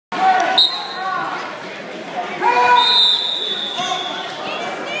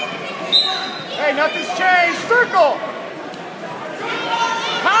circle.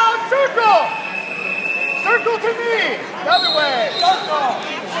 Pound circle. Circle to me. The other way. Circle.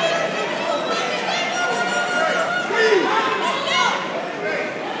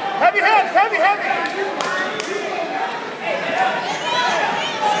 Heavy hands, heavy, heavy.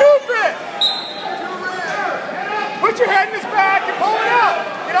 Scoop it. Put your head in his back and pull it up.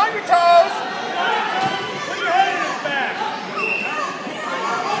 Get on your toes. Put your head in his back.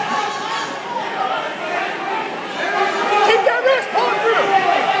 Keep that wrist, pull it through.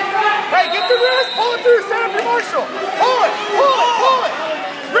 Hey, get the wrist, pull it through, set up your martial. Pull it, pull it, pull it.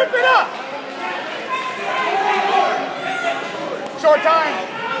 Rip it up. Short time.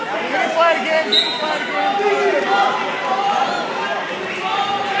 Get him flat again, get him flat again.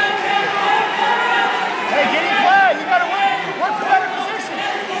 Hey, get him flat, you gotta win. Work for better position.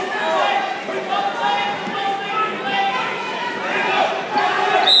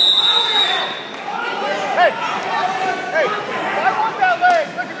 Hey, hey, I want that leg,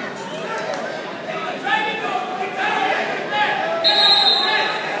 look at me.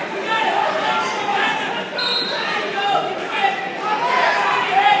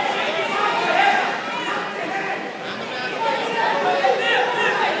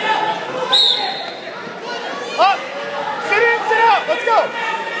 Let's go.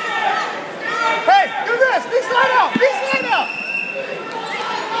 Hey, do this. Big slide out. Big slide out.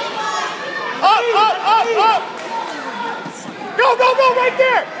 Up, up, up, up. Go, go, go right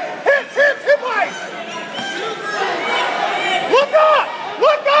there. Hips, hips, hip height. Look up.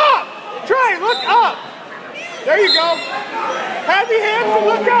 Look up. Trae, look up. There you go. Heavy hands and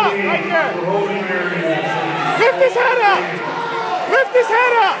look up. Right there. Lift his head up. Lift his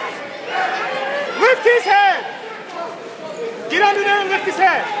head up. Lift his head. Get under there and lift his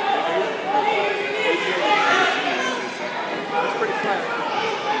head. That's pretty flat.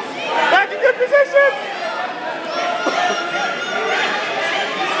 Back in good position.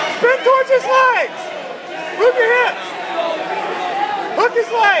 Spin towards his legs. Move your hips. Hook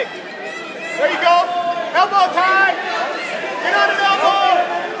his leg. There you go. Elbow tie. Get on an elbow.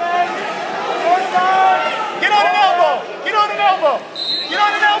 Get on an elbow. Get on an elbow. Get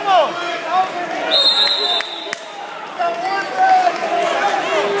on an elbow.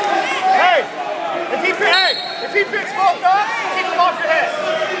 Hey, if he picks both up, keep him off your head.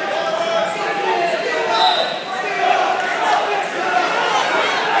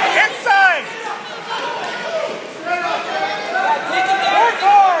 Inside. Work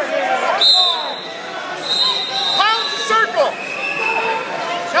hard. Pound the circle.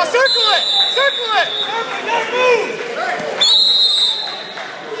 Now circle it. Circle it. Now move.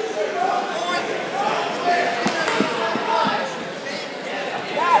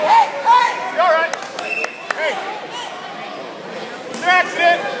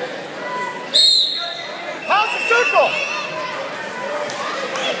 Accident. How's the circle?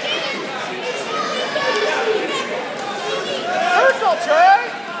 Circle, Trae.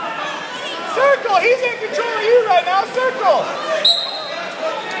 Circle. He's in control of you right now. Circle.